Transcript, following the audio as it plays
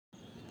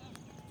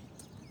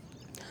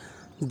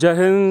Jai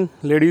Hind,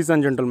 ladies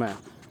and gentlemen.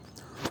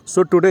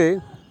 So today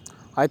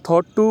I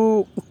thought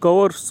to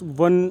cover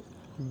one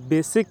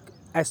basic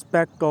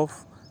aspect of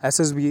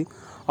SSB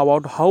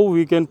about how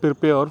we can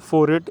prepare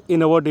for it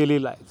in our daily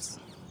lives.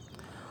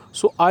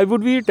 So I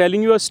would be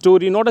telling you a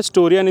story, not a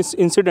story, an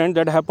incident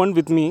that happened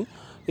with me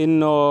in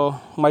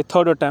my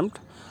third attempt.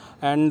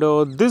 And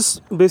this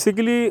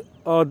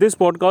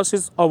podcast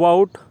is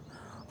about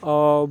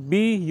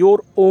be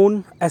your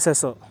own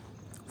assessor.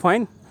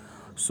 Fine.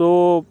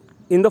 So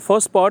in the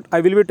first part, I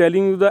will be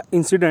telling you the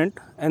incident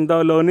and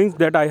the learnings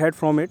that I had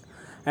from it.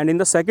 And in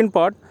the second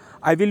part,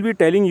 I will be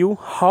telling you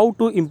how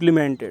to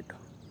implement it.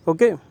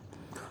 Okay.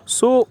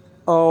 So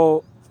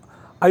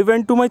I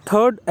went to my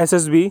third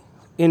SSB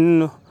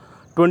in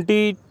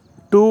 22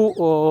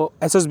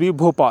 SSB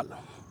Bhopal.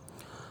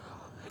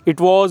 It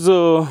was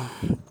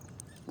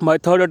my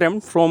third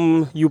attempt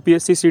from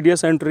UPSC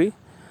CDS entry,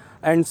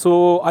 and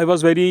so I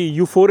was very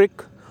euphoric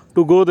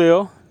to go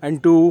there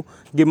and to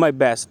give my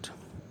best.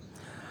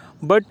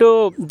 But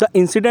the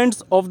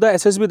incidents of the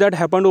SSB that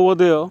happened over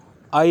there,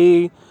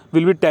 I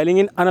will be telling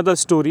in another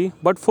story.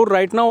 But for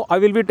right now, I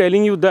will be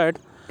telling you that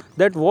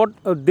what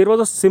there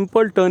was a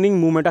simple turning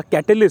moment, a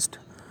catalyst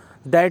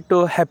that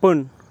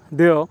happened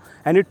there,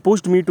 and it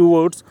pushed me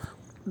towards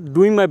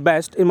doing my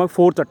best in my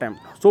fourth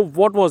attempt. So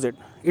what was it?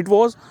 It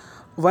was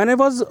when I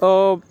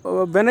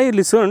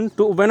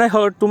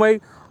heard to my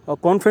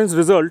conference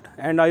result,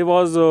 and I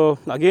was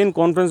again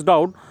conferenced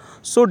out.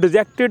 So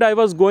dejected, I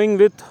was going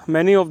with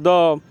many of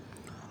the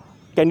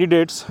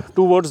candidates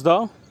towards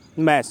the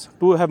mess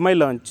to have my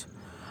lunch.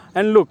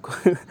 And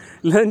look,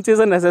 lunch is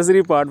a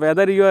necessary part.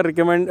 Whether you are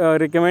recommended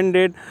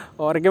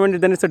or recommended,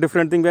 then it's a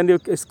different thing. When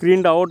you're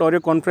screened out or you're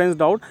conferenced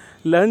out,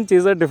 lunch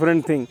is a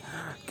different thing.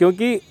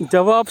 क्योंकि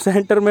जब आप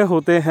centre में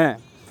होते हैं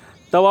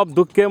तब आप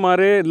दुख के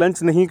मारे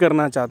लंच नहीं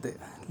करना चाहते,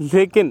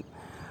 लेकिन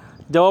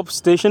जब आप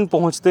स्टेशन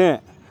पहुंचते हैं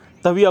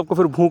तभी आपको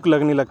फिर भूख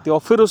लगने लगती है, और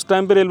फिर उस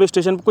टाइम पे रेलवे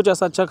स्टेशन पे कुछ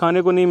ऐसा अच्छा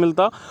खाने को नहीं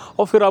मिलता,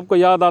 और फिर आपको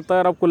याद आता है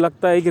और आपको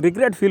लगता है कि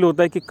रिग्रेट फील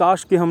होता है कि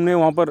काश कि हमने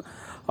वहाँ पर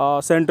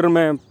सेंटर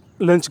में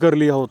लंच कर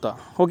लिया होता.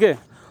 ओके.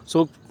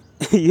 सो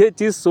ये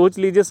चीज़ सोच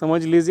लीजिए,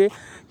 समझ लीजिए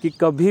कि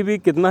कभी भी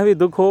कितना भी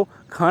दुख हो,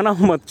 खाना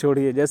मत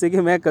छोड़िए. जैसे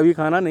कि मैं कभी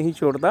खाना नहीं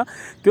छोड़ता,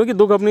 क्योंकि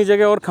दुख अपनी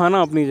जगह और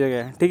खाना अपनी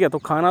जगह है. ठीक है, तो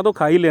खाना तो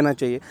खा ही लेना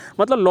चाहिए.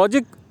 मतलब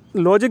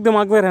लॉजिक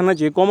दिमाग में रहना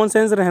चाहिए, कॉमन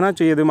सेंस रहना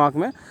चाहिए दिमाग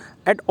में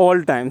at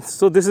all times.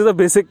 So this is a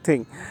basic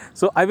thing.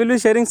 So I will be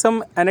sharing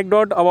some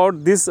anecdote about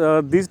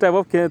these type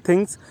of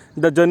things,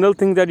 the general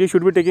things that you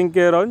should be taking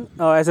care on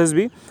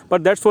SSB.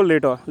 But that's for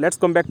later. Let's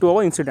come back to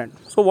our incident.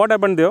 So what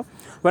happened there?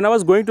 When I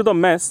was going to the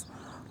mess,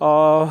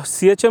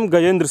 CHM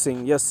Gajendra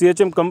Singh, yes,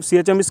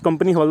 CHM is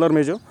company holder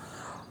major.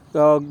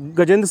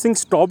 Gajendra Singh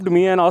stopped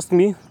me and asked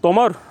me,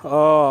 Tomar,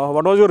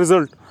 what was your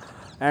result?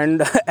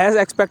 And as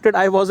expected,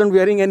 I wasn't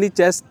wearing any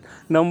chest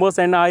numbers,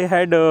 and I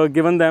had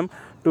given them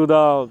to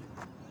the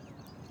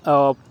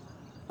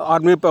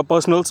army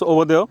personals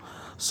over there.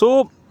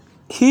 So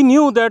he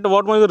knew that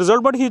what was the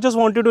result, but he just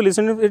wanted to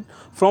listen to it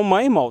from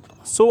my mouth.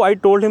 So I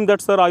told him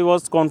that, sir, I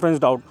was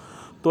conferenced out.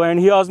 So, and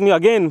he asked me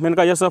again, मैंने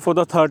कहा yes sir, for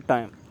the third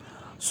time.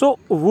 So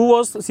who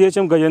was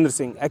CHM Gajendra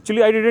Singh?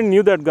 Actually, I didn't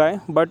knew that guy,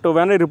 but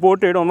when I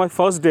reported on my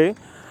first day,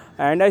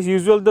 and as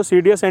usual, the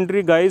CDS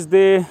entry guys,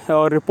 they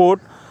report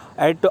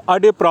at a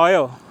day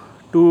prior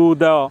to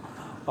the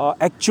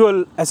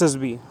actual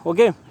SSB.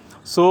 Okay,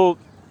 so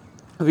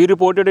we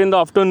reported in the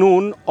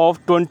afternoon of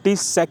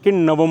 22nd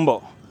November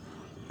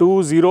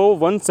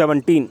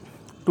 2017,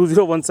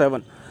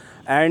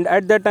 and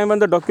at that time when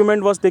the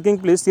document was taking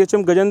place,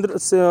 CHM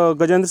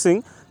Gajendra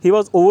Singh, he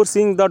was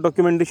overseeing the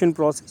documentation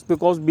process,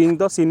 because being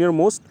the senior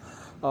most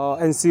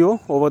NCO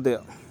over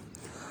there.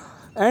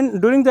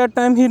 And during that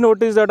time he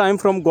noticed that I'm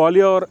from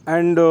Gwalior,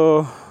 and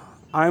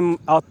I'm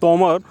a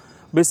Tomar,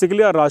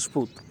 basically a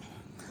Rajput.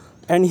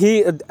 And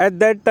he, at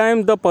that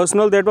time, the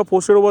personnel that were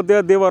posted over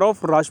there, they were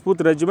of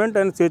Rajput regiment,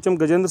 and CHM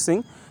Gajendra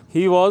Singh,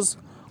 he was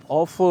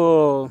of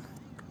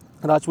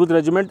Rajput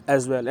regiment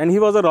as well, and he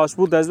was a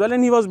Rajput as well,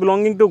 and he was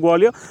belonging to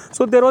Gwalior.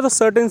 So there was a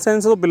certain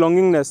sense of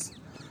belongingness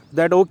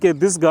that, okay,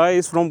 this guy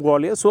is from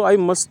Gwalior, so I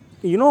must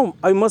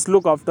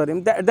look after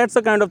him. That's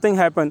the kind of thing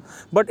happened.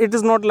 But it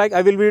is not like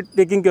I will be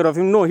taking care of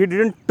him. No, he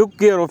didn't took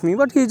care of me,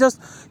 but he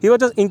was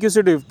just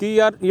inquisitive कि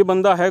यार ये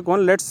बंदा है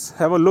कौन, let's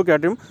have a look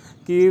at him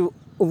कि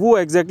who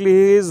exactly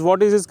he is,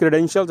 what is his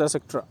credentials,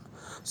 etc.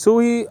 So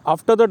he,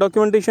 after the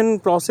documentation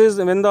process,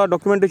 when the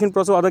documentation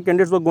process other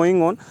candidates were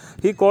going on,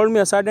 he called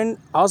me aside and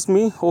asked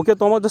me, okay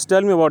Tomar, just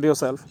tell me about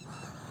yourself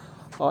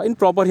in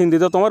proper Hindi.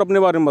 तो तोमर अपने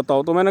बारे में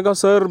बताओ. तो मैंने कहा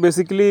sir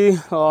basically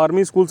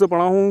army school से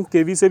पढ़ा हूँ,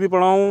 केवी से भी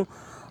पढ़ा हूँ,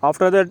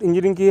 आफ्टर दैट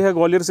इंजीनियरिंग की है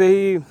ग्वालियर से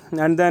ही,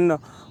 एंड देन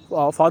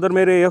फादर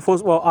मेरे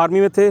एयरफोर्स आर्मी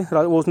में थे.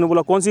 उसने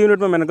बोला कौन सी यूनिट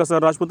में, मैंने कहा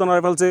सर राजपूताना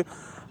राइफल से.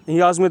 He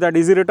asked me that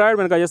is he retired?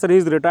 मैंने कहा yes sir, he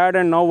is retired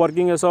and now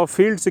working as a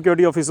field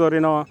security officer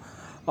in a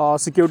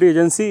security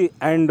agency,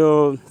 and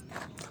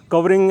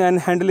covering and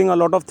handling a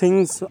lot of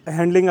things,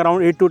 handling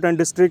around 8 to 10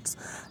 districts,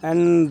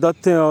 and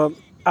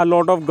a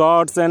lot of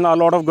guards and a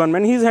lot of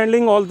gunmen. He's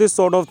handling all these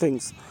sort of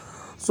things.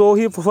 So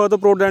he further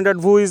probed that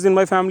who is in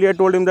my family. I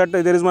told him that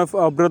there is my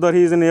brother,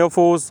 he is in Air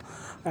Force,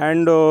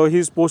 and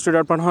he's posted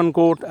at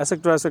Pathankot,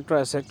 etc.,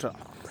 etc., etc.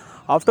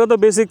 After the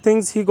basic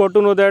things, he got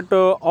to know that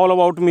all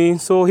about me.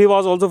 So he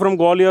was also from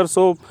Gwalior,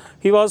 so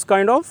he was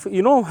kind of,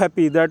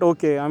 happy that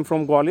okay, I'm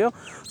from Gwalior.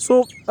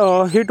 So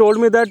he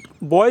told me that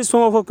boys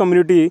from our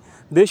community,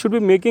 they should be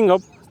making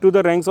up to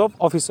the ranks of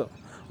officer.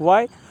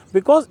 Why?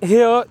 Because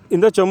here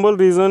in the Chambal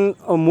region,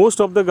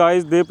 most of the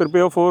guys, they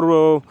prepare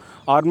for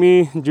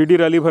army, GD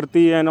rally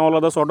bharti and all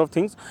other sort of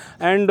things,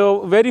 and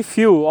very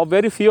few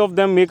of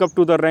them make up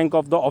to the rank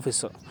of the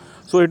officer.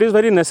 So it is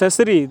very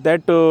necessary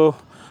that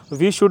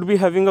we should be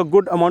having a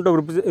good amount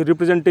of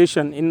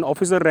representation in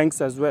officer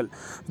ranks as well,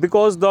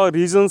 because the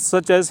regions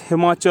such as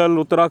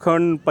Himachal,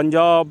 Uttarakhand,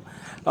 Punjab,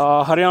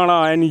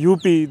 Haryana and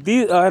UP,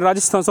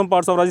 Rajasthan, some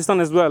parts of Rajasthan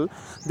as well,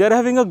 they are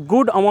having a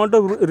good amount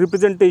of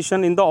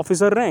representation in the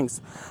officer ranks.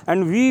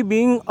 And we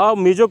being a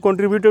major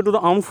contributor to the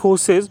armed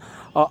forces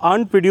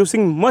aren't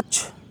producing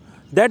much,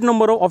 that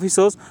number of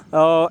officers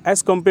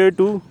as compared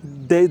to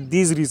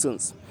these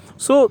regions.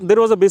 So there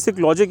was a basic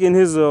logic in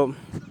his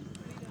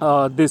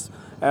this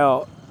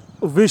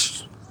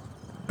wish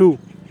too.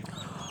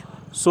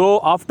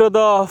 So after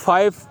the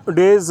 5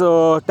 days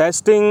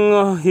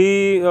testing,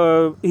 he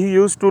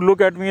used to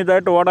look at me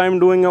that what I'm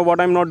doing or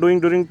what I'm not doing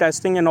during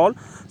testing and all.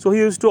 So he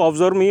used to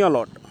observe me a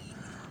lot.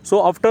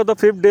 So after the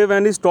 5th day,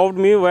 when he stopped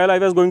me while I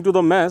was going to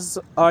the mess,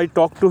 I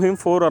talked to him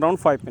for around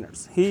 5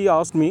 minutes. He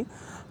asked me,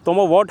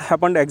 Toma, what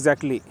happened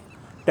exactly?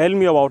 Tell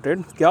me about it.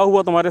 क्या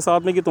हुआ तुम्हारे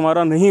साथ में कि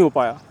तुम्हारा नहीं हो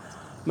पाया?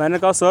 मैंने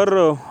कहा सर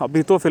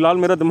अभी तो फ़िलहाल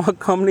मेरा दिमाग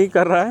काम नहीं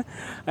कर रहा है,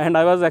 and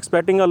I was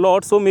expecting a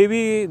lot, so may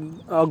be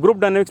group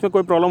dynamics में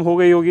कोई प्रॉब्लम हो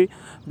गई होगी,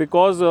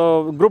 बिकॉज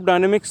ग्रुप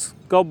डायनेमिक्स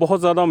का बहुत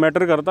ज़्यादा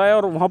मैटर करता है,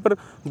 और वहाँ पर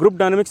ग्रुप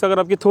डायनेमिक्स अगर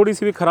आपकी थोड़ी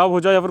सी भी ख़राब हो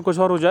जाए या फिर कुछ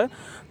और हो जाए,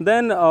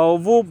 देन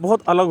वो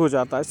बहुत अलग हो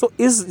जाता है. सो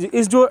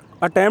इस जो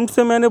अटैम्प्ट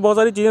से मैंने बहुत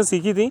सारी चीज़ें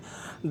सीखी थी,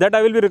 that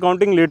I will be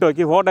recounting later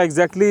कि what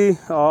exactly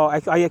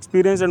I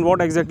experienced and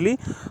what exactly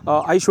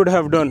I should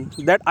have done,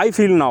 that I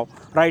feel now,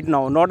 right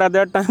now, not at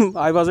that time.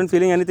 I wasn't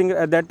feeling anything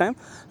at that time,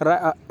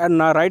 and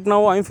right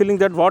now I'm feeling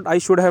that what I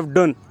should have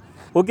done.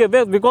 Okay,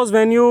 because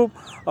when you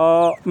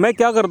मैं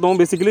क्या करता हूँ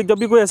basically, जब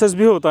भी कोई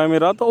SSB होता है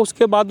मेरा, तो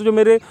उसके बाद जो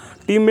मेरे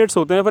टीममेट्स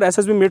होते हैं या फिर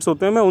SSB मेट्स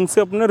होते हैं, मैं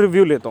उनसे अपना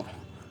रिव्यू लेता हूँ.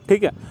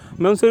 ठीक है,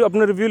 मैं उनसे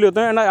अपना रिव्यू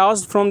लेता हूँ, and I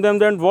asked from them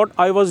that what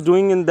I was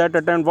doing in that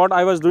attempt, what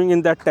I was doing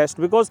in that test,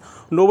 because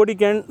nobody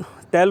can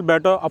tell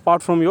better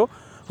apart from your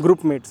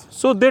group mates.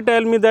 So they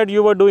tell me that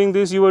you were doing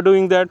this, you were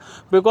doing that,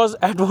 because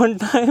at one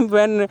time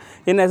when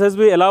in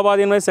SSB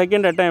Allahabad in my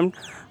second attempt,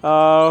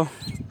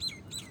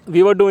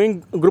 we were doing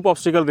group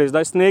obstacle race,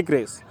 the snake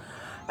race,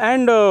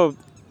 and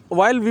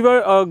while we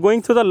were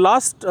going through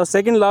the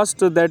second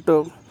last that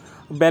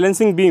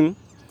balancing beam,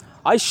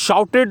 I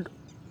shouted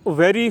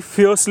very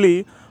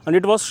fiercely, and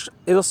it was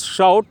a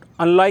shout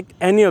unlike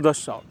any other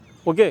shout.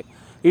 Okay,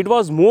 it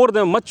was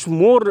much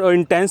more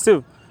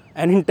intensive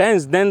and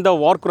intense than the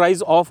war cries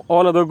of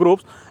all other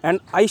groups,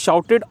 and I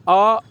shouted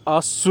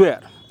a swear.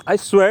 I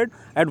swore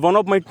at one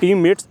of my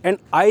teammates, and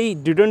I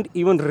didn't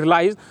even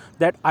realize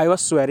that I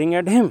was swearing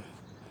at him.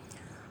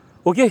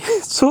 Okay,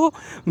 so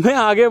मैं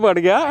आगे बढ़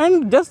गया,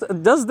 and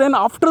just then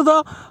after the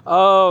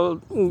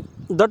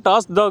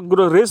task,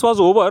 the race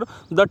was over,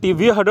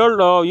 we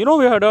huddled,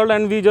 we huddled,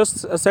 and we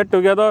just sat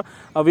together.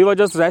 We were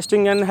just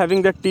resting and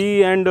having the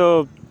tea and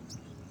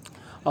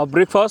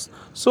breakfast.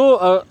 So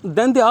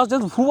then they asked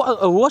us who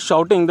was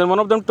shouting. Then one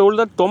of them told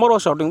that Tomar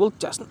was shouting. Well,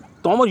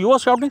 Tomar, you were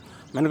shouting?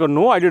 I go,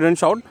 no, I didn't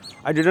shout.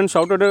 I didn't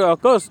shout at a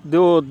curse. They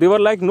were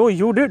like, no,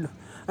 you did.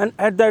 And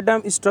at that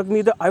time, it struck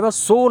me that I was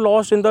so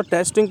lost in the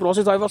testing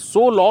process. I was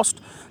so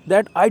lost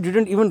that I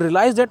didn't even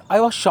realize that I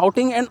was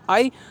shouting, and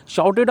I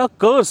shouted a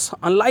curse,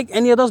 unlike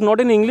any others, not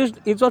in English.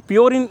 It was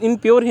pure in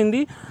pure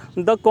Hindi,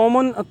 the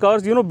common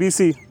curse,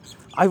 BC.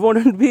 I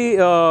wouldn't be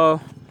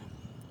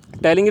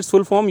telling its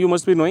full form, you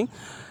must be knowing.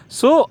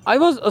 So I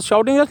was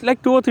shouting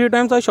like 2 or 3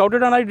 times. I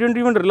shouted and I didn't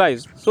even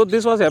realize. So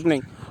this was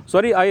happening.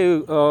 Sorry, I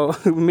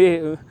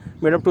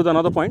made up to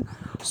another point.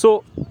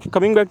 So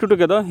coming back to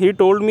together, I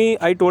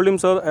told him,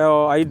 sir,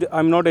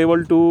 I'm not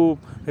able to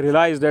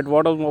realize that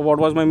what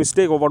was my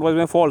mistake or what was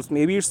my fault.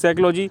 Maybe it's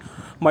psychology.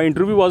 My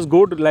interview was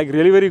good, like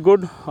really very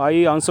good. I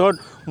answered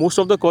most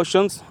of the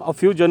questions. A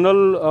few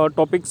general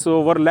topics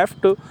were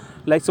left,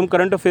 like some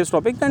current affairs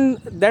topic, and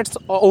that's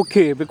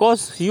okay,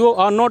 because you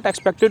are not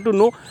expected to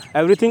know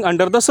everything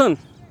under the sun.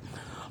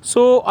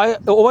 So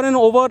over and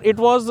over, it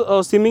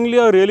was seemingly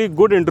a really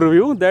good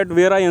interview, that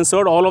where I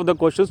answered all of the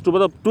questions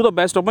to the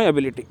best of my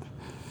ability.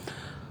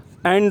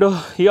 And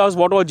he asked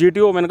what was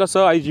GTO. I said,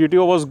 sir,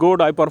 GTO was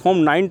good. I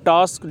performed 9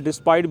 tasks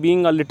despite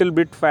being a little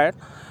bit fat,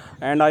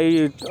 and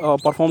I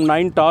performed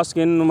 9 tasks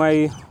in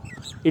my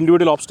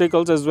individual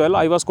obstacles as well.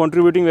 I was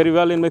contributing very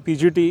well in my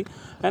PGT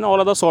and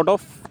all other sort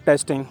of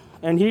testing.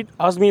 And he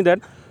asked me that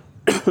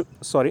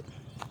sorry,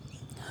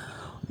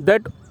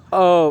 that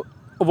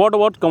what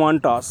about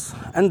command tasks,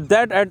 and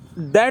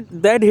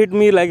that hit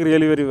me like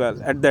really very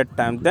well at that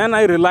time. Then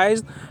I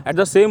realized at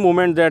the same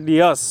moment that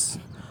yes,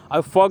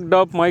 I fucked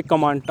up my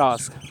command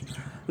task.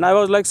 And I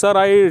was like, sir,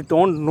 I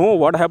don't know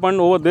what happened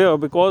over there,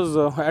 because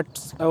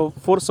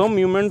for some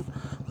moment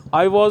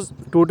I was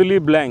totally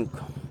blank.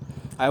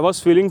 I was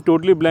feeling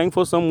totally blank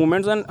for some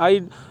moments, and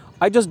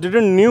I just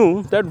didn't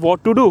knew that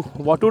what to do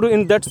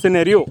in that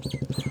scenario,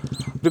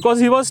 because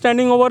he was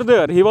standing over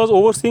there. He was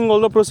overseeing all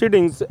the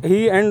proceedings.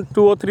 He and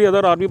 2 or 3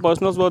 other army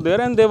personnel were there,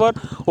 and they were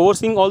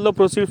overseeing all the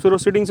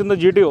proceedings in the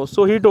GTO.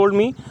 So he told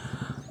me,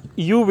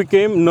 you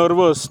became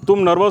nervous.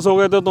 तुम nervous हो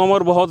गए थे तुम,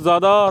 और बहुत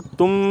ज़्यादा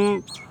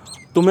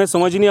तुम्हें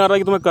समझ नहीं आ रहा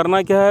कि तुम्हें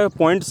करना क्या है।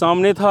 पॉइंट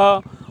सामने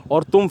था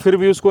और तुम फिर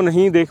भी उसको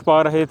नहीं देख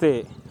पा रहे थे।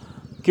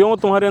 क्यों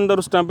तुम्हारे अंदर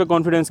उस टाइम पे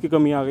कॉन्फिडेंस की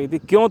कमी आ गई थी?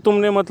 क्यों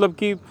तुमने, मतलब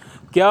कि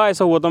क्या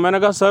ऐसा हुआ था? मैंने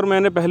कहा, सर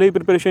मैंने पहले ही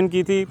प्रिपरेशन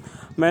की थी,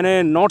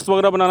 मैंने नोट्स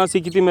वगैरह बनाना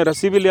सीखी थी, मैं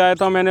रस्सी भी ले आया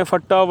था, मैंने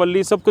फट्टा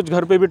वल्ली सब कुछ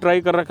घर पे भी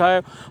ट्राई कर रखा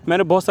है,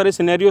 मैंने बहुत सारे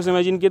सिनेरियोस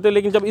इमेजिन किए थे।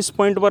 लेकिन जब इस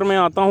पॉइंट पर मैं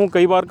आता हूँ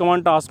कई बार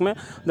कमांड टास्क में,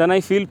 then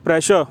I feel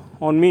pressure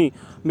on me.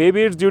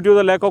 Maybe it's due to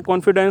the lack of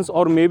confidence,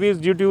 or maybe it's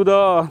due to the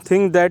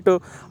thing that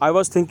I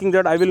was thinking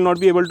that I will not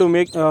be able to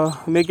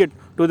make it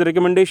to the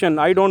recommendation.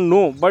 I don't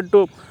know, but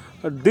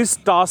this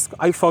task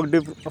I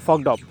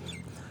fucked up.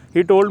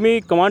 He told me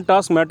command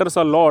task matters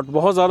a lot.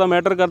 बहुत ज़्यादा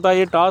matter करता है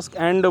ये task,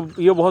 and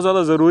ये बहुत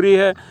ज़्यादा ज़रूरी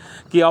है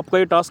कि आपका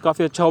ये टास्क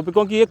काफ़ी अच्छा हो,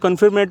 क्योंकि ये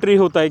कन्फर्मेटरी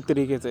होता है एक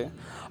तरीके से।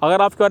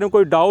 अगर आपके बारे में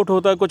कोई डाउट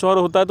होता है, कुछ और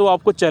होता है, तो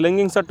आपको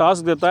चैलेंजिंग सा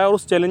टास्क देता है, और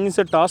उस चैलेंजिंग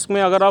से टास्क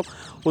में अगर आप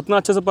उतना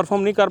अच्छे से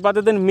परफॉर्म नहीं कर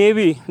पाते, then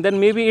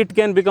may be it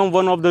can become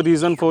one of the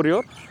reason for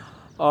your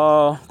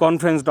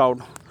confidence doubt.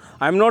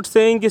 I am not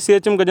saying कि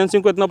CHM गजन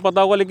सिंह को इतना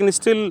पता होगा, लेकिन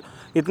स्टिल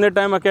इतने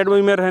टाइम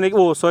अकेडमी में रहने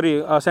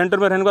सेंटर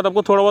में रहने के बाद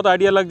आपको थोड़ा बहुत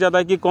आइडिया लग जाता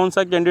है कि कौन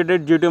सा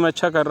कैंडिडेट GTO में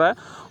अच्छा कर रहा है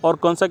और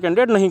कौन सा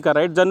कैंडिडेट नहीं कर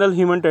रहा है। इट जनरल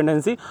ह्यूमन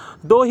टेंडेंसी,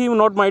 दो ही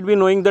not might be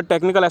knowing the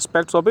technical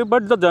aspects of it,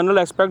 but the general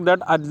aspect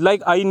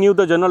that I knew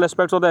the general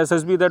aspects of the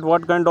SSB, that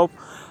what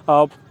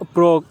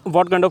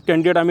kind of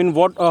candidate, I mean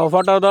what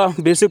are the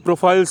basic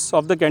profiles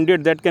of the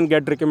candidate that can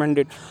get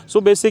recommended.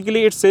 So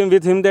basically it's same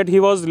with him, that he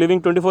was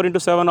living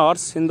 24/7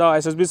 hours in the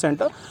SSB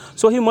center,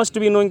 so he must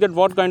be knowing that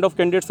what kind of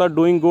candidates are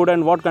doing good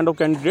and what kind of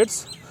candidates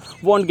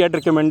won't get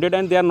recommended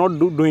and they are not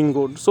doing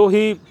good. So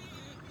he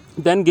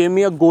then gave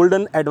me a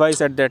golden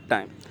advice at that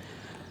time.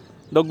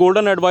 The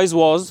golden advice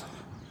was,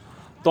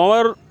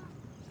 Tomar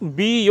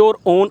be your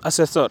own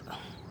assessor.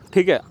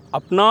 ठीक है,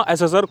 अपना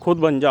assessor खुद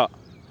बन जा।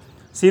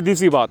 सीधी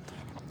सी बात,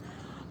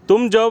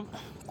 तुम जब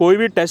कोई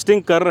भी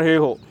टेस्टिंग कर रहे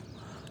हो,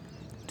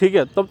 ठीक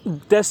है, तब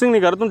टेस्टिंग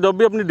नहीं कर, तुम जब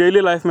भी अपनी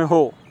डेली लाइफ में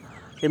हो,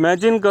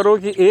 इमेजिन करो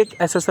कि एक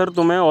एसेसर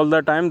तुम्हें ऑल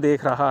द टाइम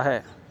देख रहा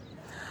है,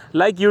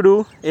 like you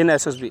do in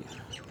SSB।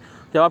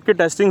 जब आपकी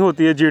टेस्टिंग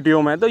होती है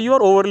GTO में, तो you are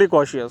overly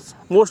cautious,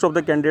 most of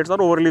the candidates are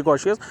overly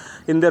cautious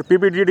in their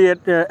PPGD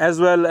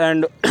as well,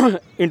 and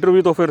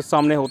interview तो फिर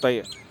सामने होता ही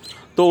है।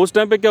 तो उस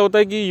टाइम पे क्या होता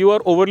है कि यू आर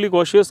ओवरली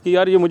कॉशियस कि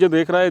यार ये मुझे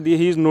देख रहा है,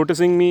 he is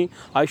noticing me,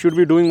 I should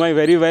be doing my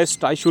very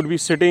best, I should be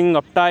sitting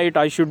up tight,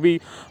 I should be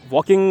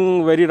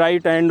walking very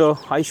right, and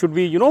I should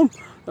be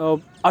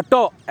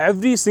utter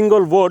every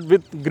single word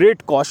with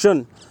great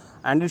caution,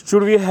 and it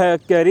should be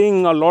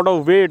carrying a lot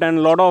of weight and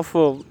a lot of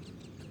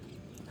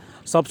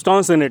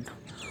substance in it.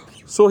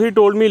 So he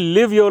told me,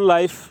 live your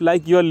life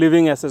like you are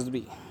living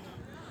SSB.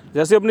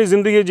 जैसे अपनी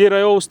ज़िंदगी जी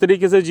रहे हो उस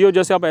तरीके से जियो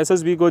जैसे आप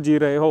SSB को जी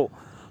रहे हो।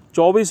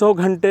 24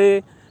 घंटे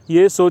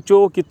ये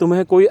सोचो कि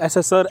तुम्हें कोई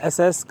एसेसर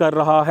असेस कर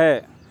रहा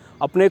है,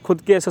 अपने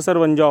खुद के एसेसर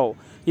बन जाओ।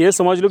 ये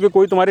समझ लो कि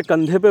कोई तुम्हारे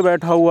कंधे पे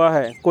बैठा हुआ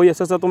है, कोई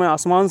एसेसर तुम्हें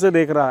आसमान से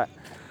देख रहा है,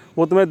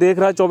 वो तुम्हें देख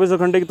रहा है 24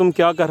 घंटे कि तुम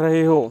क्या कर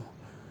रहे हो,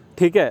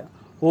 ठीक है।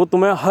 वो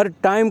तुम्हें हर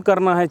टाइम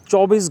करना है,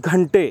 24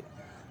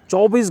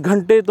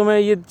 घंटे तुम्हें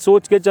ये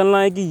सोच के चलना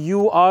है कि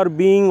यू आर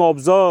बीइंग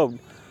ऑब्जर्व्ड,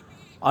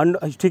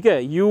 ठीक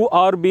है, you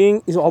are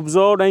being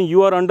observed and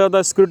you are under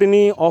the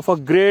scrutiny of a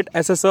great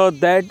assessor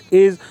that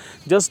is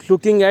just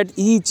looking at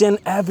each and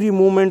every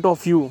moment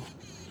of you.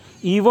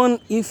 Even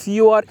if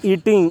you are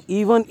eating,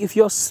 even if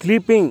you are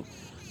sleeping,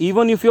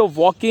 even if you are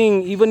walking,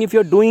 even if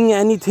you are doing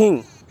anything,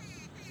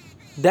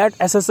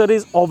 that assessor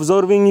is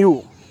observing you.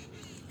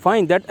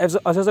 Fine, that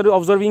assessor is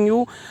observing you,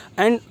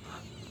 and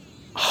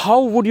how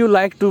would you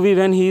like to be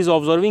when he is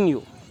observing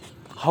you?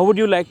 How would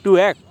you like to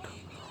act?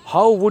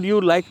 How would you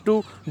like to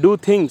do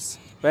things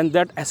when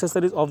that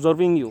assessor is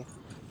observing you?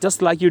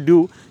 Just like you do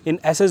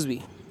in SSB.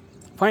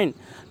 Fine.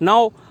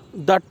 Now,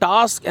 the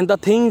task and the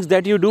things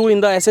that you do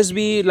in the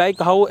SSB,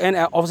 like how an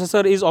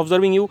officer is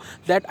observing you,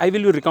 that I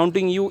will be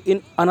recounting you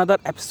in another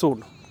episode.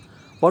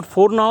 But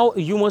for now,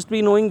 you must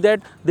be knowing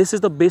that this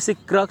is the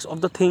basic crux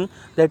of the thing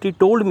that he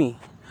told me,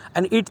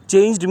 and it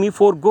changed me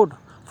for good.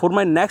 For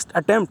my next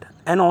attempt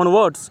and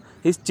onwards,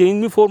 it's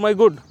changed me for my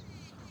good.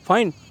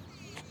 Fine.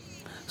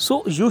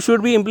 So you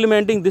should be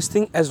implementing this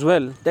thing as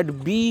well, that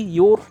be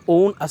your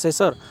own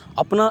assessor.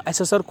 अपना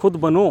assessor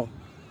खुद बनो,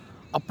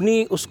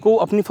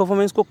 अपनी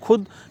performance को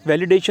खुद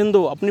validation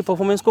दो, अपनी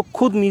performance को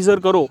खुद मीज़र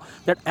करो,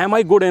 that am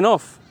I good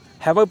enough,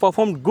 have I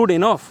performed good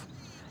enough,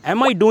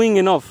 am I doing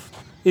enough,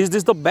 is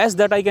this the best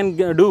that I can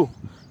do,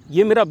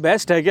 ये मेरा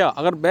बेस्ट है क्या?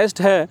 अगर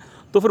बेस्ट है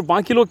तो फिर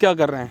बाकी लोग क्या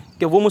कर रहे हैं,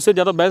 कि वो मुझसे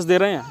ज़्यादा बेस्ट दे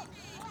रहे हैं?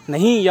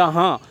 नहीं, या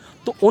हाँ,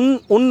 तो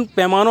उन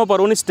पैमानों पर,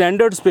 उन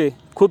स्टैंडर्ड्स पे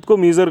खुद को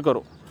मीज़र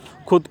करो,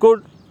 खुद को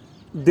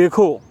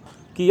देखो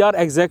कि यार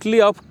एग्जैक्टली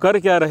आप कर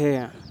क्या रहे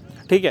हैं,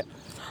 ठीक है।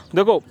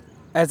 देखो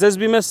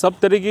एसएसबी में सब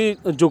तरह की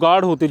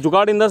जुगाड़ होती है,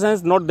 jugaad in the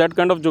sense not that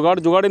kind of jugaad,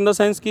 jugaad in the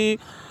sense कि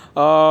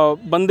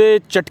बंदे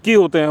चटकी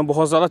होते हैं,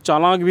 बहुत ज़्यादा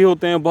चालाक भी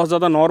होते हैं, बहुत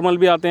ज़्यादा नॉर्मल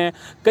भी आते हैं,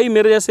 कई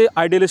मेरे जैसे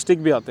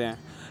आइडियलिस्टिक भी आते हैं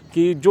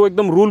कि जो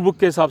एकदम रूल बुक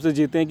के हिसाब से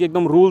जीते हैं कि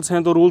एकदम रूल्स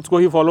हैं तो रूल्स को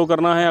ही फॉलो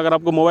करना है, अगर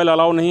आपको मोबाइल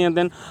अलाउ नहीं है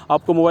देन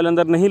आपको मोबाइल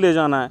अंदर नहीं ले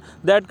जाना है,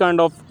 that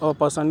kind of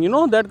person, you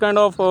know that kind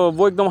of,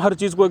 वो एकदम हर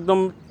चीज़ को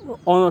एकदम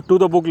टू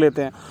द बुक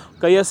लेते हैं।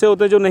 कई ऐसे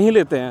होते हैं जो नहीं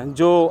लेते हैं,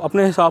 जो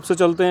अपने हिसाब से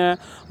चलते हैं,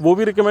 वो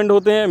भी रिकमेंड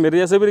होते हैं, मेरे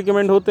जैसे भी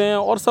रिकमेंड होते हैं,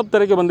 और सब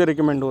तरह के बंदे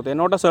रिकमेंड होते हैं,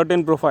 नॉट अ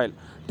सर्टेन प्रोफाइल,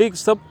 ठीक,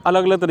 सब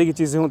अलग अलग तरह की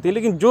चीज़ें होती हैं।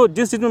 लेकिन जो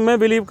जिस चीज़ में मैं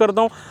बिलीव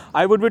करता हूँ,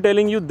 I would be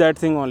telling you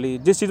that thing only.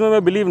 जिस चीज़ में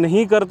मैं बिलीव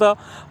नहीं करता,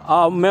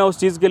 मैं उस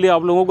चीज़ के लिए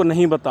आप लोगों को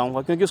नहीं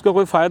बताऊँगा, क्योंकि उसका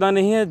कोई फ़ायदा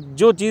नहीं है।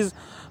 जो चीज़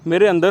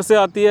मेरे अंदर से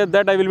आती है,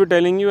 that I will be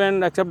telling you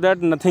and except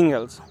that, nothing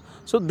else.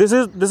 So this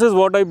is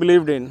what I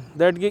believed in,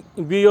 that कि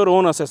be your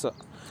own assessor,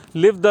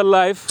 live the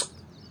life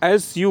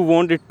as you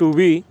want it to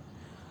be,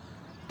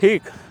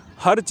 ठीक।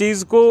 हर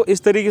चीज़ को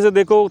इस तरीके से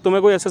देखो,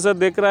 तुम्हें कोई असेसर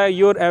देख रहा है,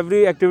 your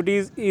every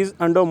activities is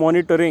under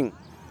monitoring.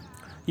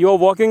 You are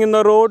walking in the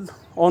road,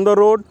 on the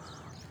road,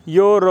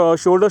 your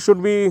shoulder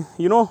should be,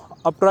 you know,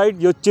 upright,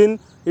 your chin,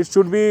 it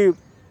should be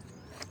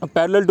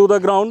parallel to the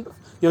ground,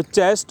 your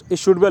chest, it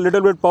should be a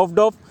little bit puffed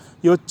up,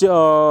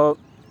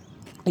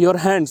 your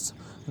hands,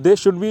 they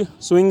should be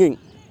swinging,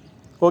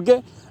 okay,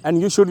 and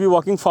you should be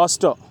walking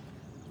faster.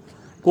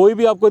 कोई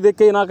भी आपको देख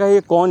के ना कहे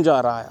ये कौन जा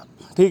रहा है,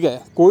 ठीक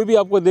है, कोई भी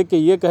आपको देख के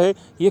ये कहे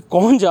ये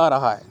कौन जा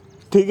रहा है,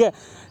 ठीक है,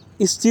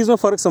 इस चीज़ में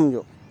फ़र्क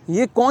समझो,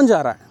 ये कौन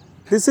जा रहा है,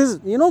 this is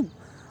you know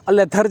a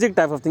lethargic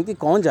type of thing कि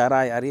कौन जा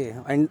रहा है यार ये,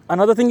 एंड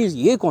अनदर थिंग इज़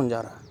ये कौन जा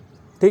रहा है,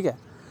 ठीक है।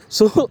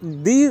 सो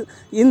दी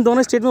इन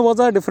दोनों स्टेट में बहुत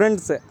ज़्यादा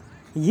डिफरेंस है।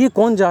 ये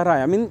कौन जा रहा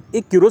है, आई मीन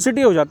एक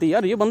क्यूरोसिटी हो जाती है,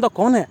 यार ये बंदा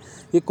कौन है,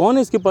 ये कौन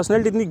है, इसकी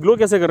पर्सनैलिटी इतनी ग्लो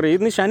कैसे कर रही है,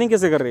 इतनी शाइनिंग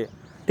कैसे कर रही है,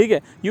 ठीक है।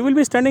 You will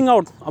be standing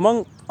out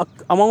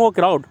among a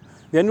crowd,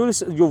 then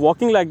you're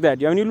walking like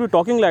that, and you'll be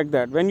talking like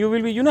that, when you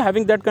will be, you know,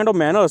 having that kind of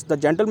manners, the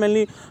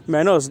gentlemanly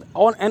manners,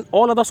 and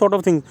all other sort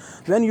of things,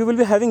 when you will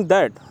be having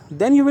that,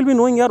 then you will be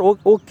knowing, yaar,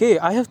 okay,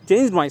 I have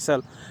changed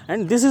myself,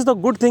 and this is the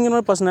good thing in my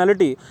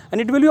personality,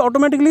 and it will be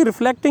automatically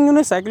reflecting in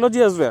a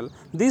psychology as well.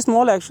 These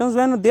small actions,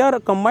 when they are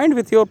combined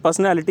with your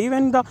personality,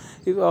 when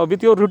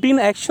with your routine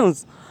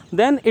actions,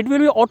 then it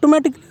will be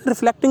automatically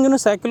reflecting in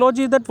a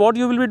psychology that what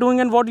you will be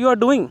doing and what you are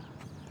doing.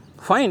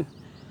 Fine.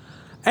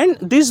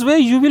 And this way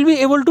you will be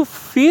able to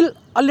feel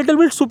a little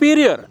bit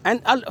superior,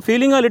 and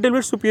feeling a little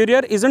bit superior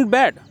isn't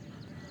bad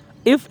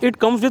if it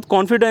comes with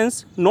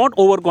confidence, not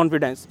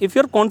overconfidence. If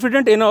you're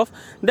confident enough,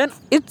 then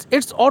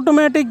it's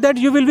automatic that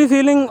you will be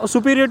feeling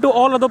superior to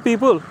all other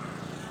people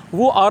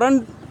who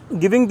aren't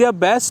giving their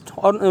best,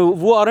 or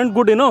who aren't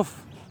good enough,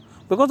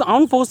 because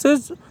armed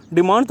forces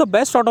demand the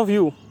best out of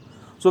you.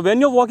 So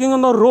when you're walking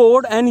on the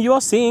road and you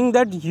are seeing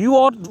that you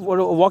are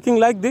walking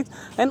like this,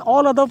 and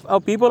all other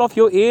people of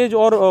your age,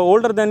 or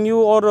older than you,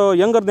 or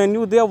younger than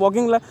you, they are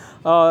walking like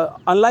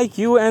unlike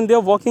you, and they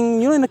are walking,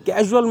 you know, in a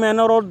casual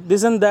manner, or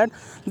this and that,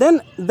 then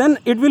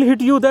it will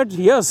hit you that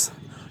yes,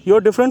 you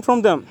are different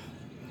from them,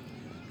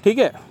 ठीक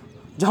है।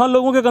 जहाँ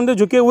लोगों के कंधे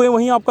झुके हुए,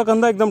 वहीं आपका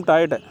कंधा एकदम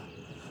टाइट है।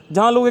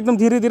 जहाँ लोग एकदम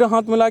धीरे धीरे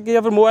हाथ मिला के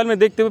या फिर मोबाइल में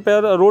देखते हुए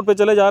पैर रोड पे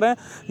चले जा रहे हैं,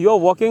 you are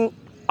walking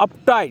up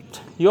tight,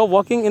 you are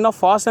walking in a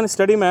fast and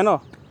steady manner.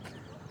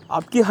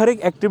 आपकी हर एक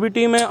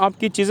एक्टिविटी में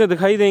आपकी चीज़ें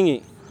दिखाई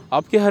देंगी,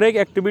 आपकी हर एक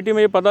एक्टिविटी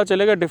में ये पता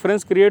चलेगा,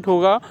 डिफरेंस क्रिएट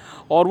होगा,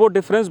 और वो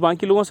डिफरेंस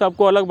बाकी लोगों से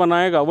आपको अलग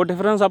बनाएगा। वो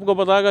डिफरेंस आपको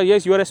बताएगा,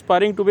 yes you are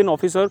aspiring to be an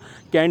officer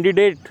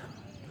candidate,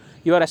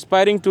 you are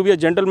aspiring to be a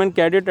gentleman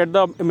cadet at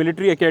the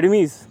military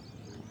academies.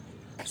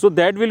 So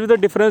that will be the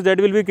difference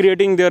that will be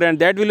creating there, and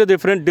that will be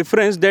the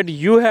difference that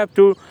you have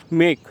to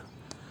make.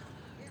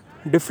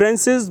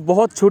 Differences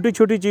बहुत छोटी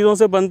छोटी चीज़ों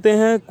से बनते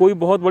हैं, कोई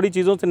बहुत बड़ी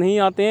चीज़ों से नहीं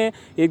आते हैं।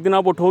 एक दिन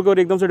आप उठोगे और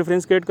एकदम से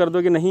डिफरेंस क्रिएट कर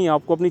दोगे, नहीं,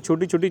 आपको अपनी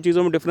छोटी छोटी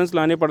चीज़ों में डिफरेंस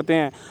लाने पड़ते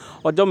हैं।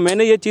 और जब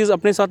मैंने ये चीज़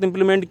अपने साथ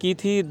इंप्लीमेंट की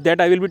थी,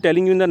 that I will be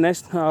telling you in the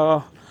next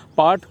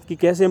part कि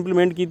कैसे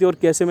इंप्लीमेंट की थी और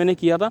कैसे मैंने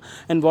किया था,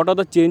 and what are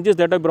the changes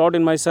that I brought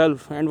in my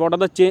self, and what are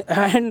the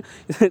and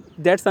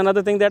that's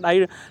another thing that I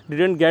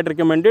didn't get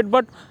recommended.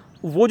 But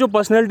वो जो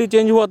पर्सनैलिटी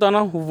चेंज हुआ था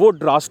ना, वो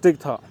ड्रास्टिक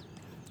था।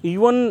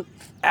 Even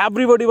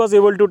everybody was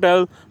able to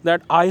tell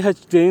that I had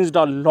changed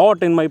a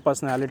lot in my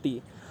personality.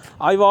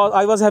 I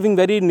was having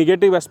very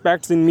negative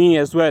aspects in me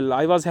as well. I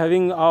was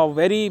having a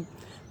very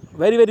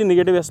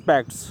negative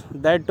aspects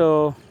that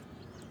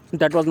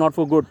was not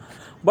for good.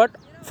 But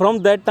from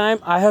that time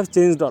I have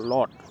changed a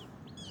lot.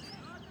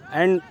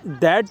 And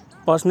that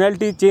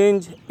personality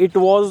change, it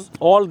was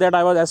all that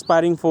I was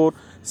aspiring for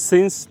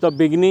since the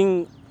beginning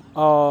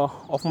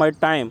of my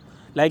time.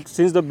 Like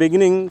since the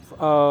beginning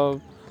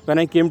when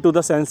I came to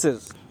the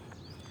senses.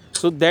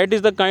 So that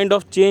is the kind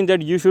of change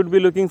that you should be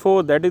looking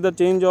for. That is the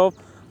change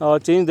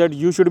that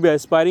you should be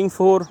aspiring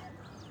for.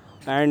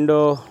 And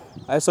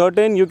as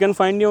certain, you can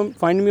find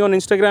me on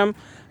Instagram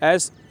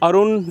as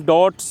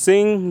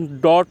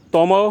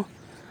arun.singh.tomar.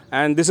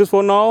 And this is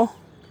for now.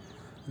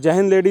 Jai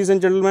Hind ladies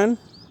and gentlemen.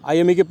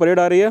 IME की parade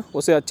आ रही है,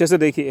 उसे अच्छे से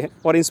देखिए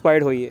और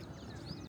inspired होइए।